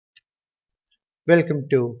Welcome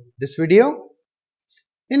to this video.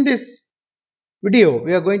 In this video,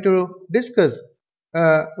 we are going to discuss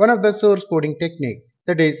one of the source coding technique,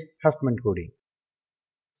 that is Huffman coding.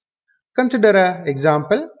 Consider an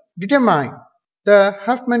example. Determine the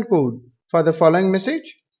Huffman code for the following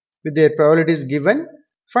message with their probabilities given.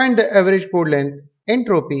 Find the average code length,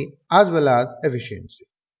 entropy as well as efficiency.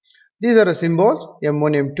 These are the symbols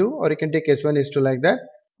M1, M2, or you can take S1, S2 like that.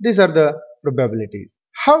 These are the probabilities.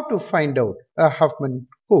 How to find out a Huffman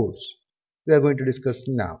codes we are going to discuss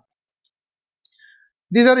now.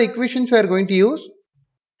 These are the equations we are going to use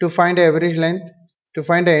to find the average length, to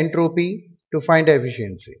find the entropy, to find the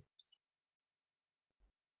efficiency.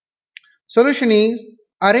 Solution is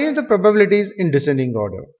arrange the probabilities in descending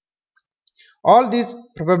order. All these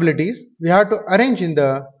probabilities we have to arrange in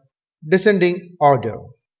the descending order.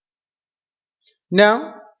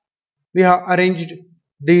 Now we have arranged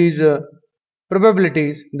these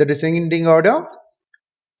probabilities in the descending order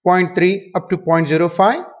 0.3 up to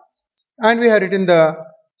 0.05, and we have written the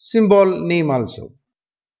symbol name also.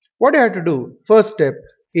 What you have to do, first step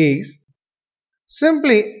is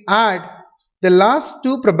simply add the last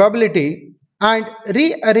two probability and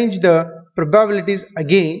rearrange the probabilities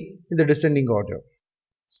again in the descending order.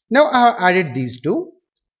 Now I have added these two.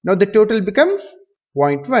 Now the total becomes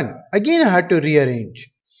 0.1. Again I had to rearrange,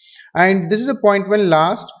 and this is a 0.1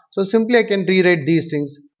 last, so simply I can rewrite these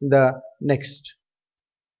things in the next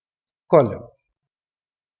column.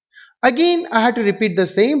 Again I had to repeat the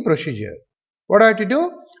same procedure. What I have to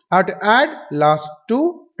do? I have to add last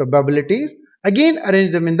two probabilities, again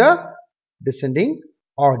arrange them in the descending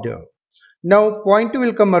order. Now 0.2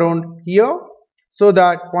 will come around here, so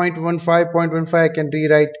that 0.15 I can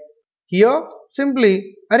rewrite here.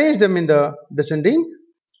 Simply arrange them in the descending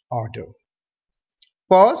order.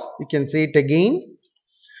 Pause, you can say it again.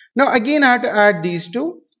 Now again I have to add these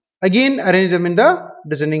two, again arrange them in the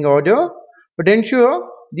descending order, but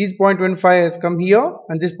ensure these 0.15 has come here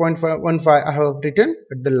and this 0.15 I have written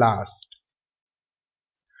at the last.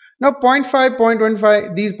 Now 0.5,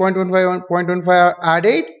 0.15, these 0.15 are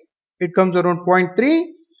added, it comes around 0.3,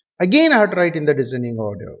 again I have to write in the descending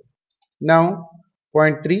order. Now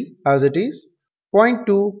 0.3 as it is,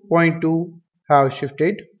 0.2 have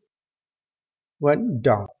shifted one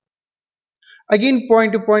down. Again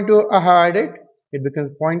 0.2 I have added, it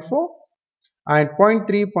becomes 0.4, and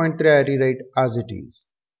 0.3 I rewrite as it is.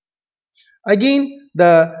 Again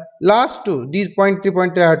the last two, these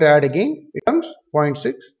 0.3 I have to add again, it comes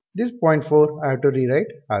 0.6, this 0.4 I have to rewrite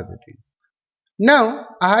as it is. Now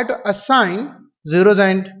I have to assign zeros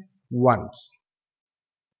and ones.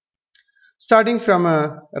 Starting from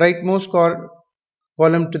a rightmost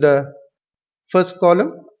column to the first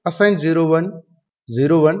column, assign 0 1,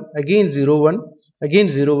 0 1, again 0 1, again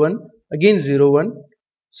 0 1, again 0 1,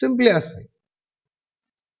 simply assign.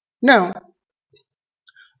 Now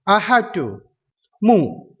I have to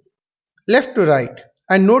move left to right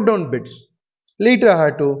and note down bits. Later I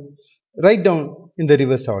have to write down in the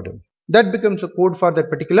reverse order. That becomes a code for that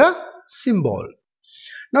particular symbol.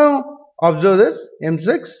 Now observe this,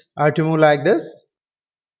 M6, I have to move like this,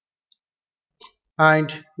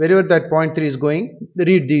 and wherever that 0.3 is going,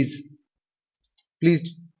 read these.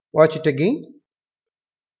 Please watch it again.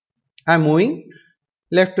 I am moving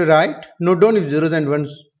left to right, note down if zeros and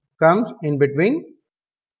ones comes in between.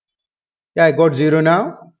 Yeah, I got 0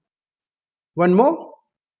 now. One more.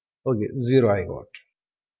 Okay, 0 I got.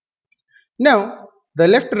 Now the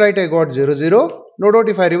left to right I got 0 0. No doubt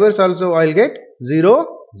if I reverse also I will get 0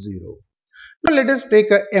 0. Now let us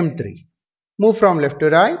take a M3. Move from left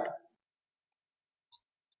to right.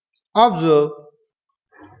 Observe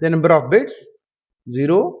the number of bits.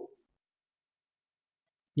 0.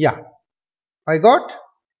 Yeah, I got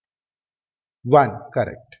 1,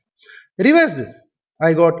 correct. Reverse this.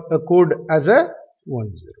 I got a code as a 1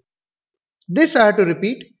 0. This I have to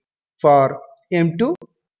repeat for M2.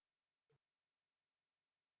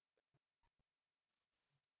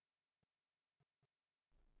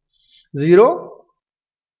 Zero,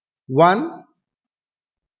 1,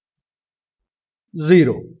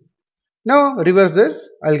 0. Now reverse this,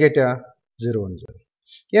 I'll get a 0 1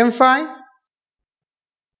 0. M5,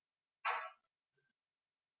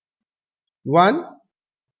 1,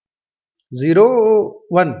 0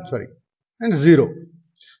 1, sorry, and 0.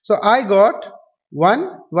 So I got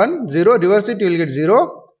 1 1 0, reverse it, you will get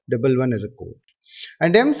 0 1 1 as a code.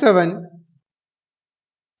 And M7,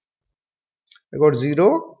 I got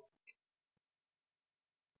 0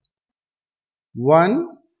 1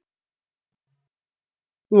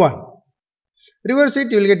 1. Reverse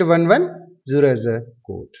it, you will get 1 1 0 as a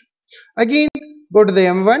code. Again go to the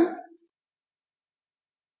M1,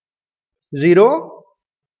 0,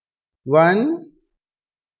 1,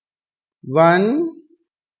 1,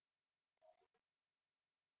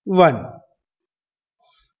 1.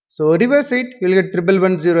 So reverse it, you will get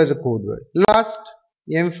 1110 as a code word. Last,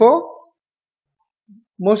 M4.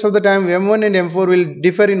 Most of the time M1 and M4 will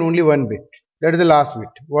differ in only one bit. That is the last bit.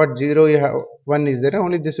 What 0 you have, 1 is there,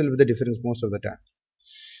 only this will be the difference most of the time.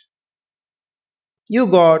 You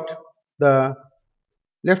got the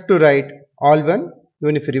left to right all 1.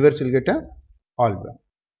 Even if reverse, you will get a all 1.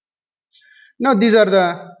 Now these are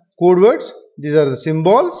the code words. These are the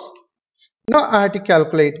symbols. Now I have to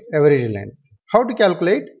calculate average length. How to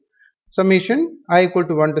calculate? Summation I equal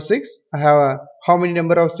to 1 to 6. I have how many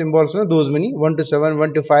number of symbols? Those many, 1 to 7,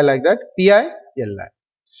 1 to 5, like that. Pi, Li.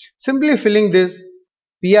 Simply filling this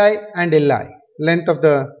Pi and Li, length of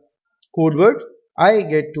the code word, I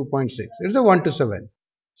get 2.6. It's a 1 to 7.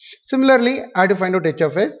 Similarly, I have to find out h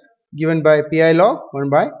of s, given by Pi log 1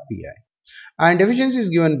 by Pi. And efficiency is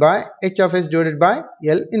given by h of s divided by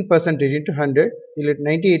L in percentage into 100. You'll get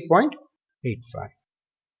 98.85.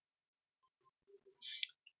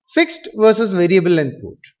 Fixed versus variable length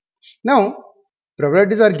code. Now,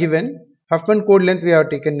 probabilities are given. Huffman code length we have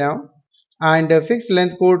taken now. And fixed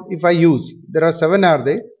length code, if I use, there are 7 are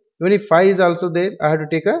there. Even if 5 is also there, I have to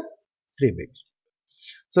take a 3 bits.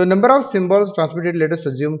 So, number of symbols transmitted, let us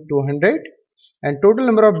assume 200. And total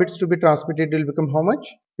number of bits to be transmitted will become how much?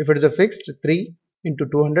 If it is a fixed, 3 into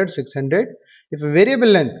 200, 600. If a variable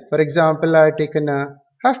length, for example, I have taken a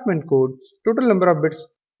Huffman code, total number of bits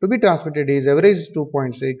to be transmitted is average is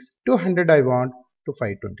 2.6, 200 I want to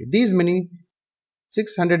 520. These many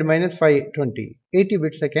 600 minus 520, 80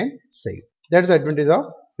 bits I can save. That is the advantage of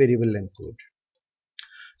variable length code.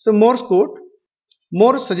 So Morse code,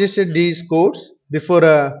 Morse suggested these codes before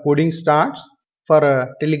coding starts for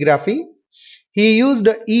telegraphy. He used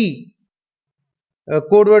E,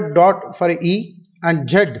 code word dot for E, and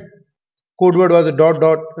Z, code word was a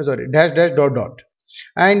dash dash dot dot.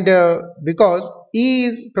 And because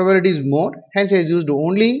E's probability is more, hence he has used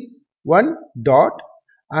only one dot,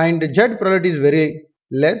 and Z probability is very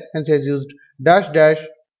less, hence he has used dash dash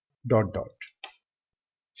dot dot.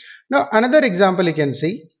 Now another example you can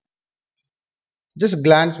see. Just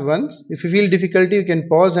glance once. If you feel difficulty, you can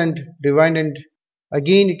pause and rewind, and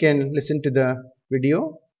again you can listen to the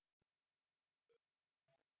video.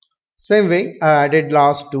 Same way, I added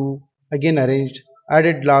last two, again arranged,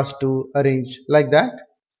 added last two, arranged, like that.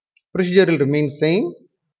 Procedure will remain same.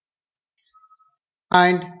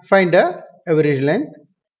 And find a average length,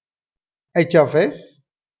 h of s,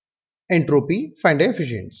 entropy, find a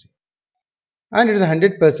efficiency. And it is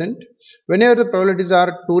 100%. Whenever the probabilities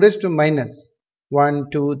are 2 raised to minus 1,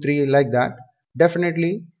 2, 3, like that,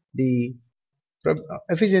 definitely the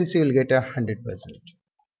efficiency will get 100%.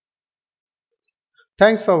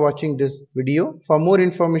 Thanks for watching this video. For more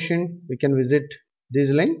information, you can visit these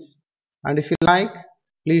links. And if you like,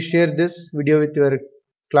 please share this video with your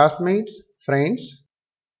classmates, friends.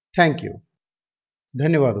 Thank you.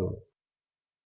 धन्यवाद।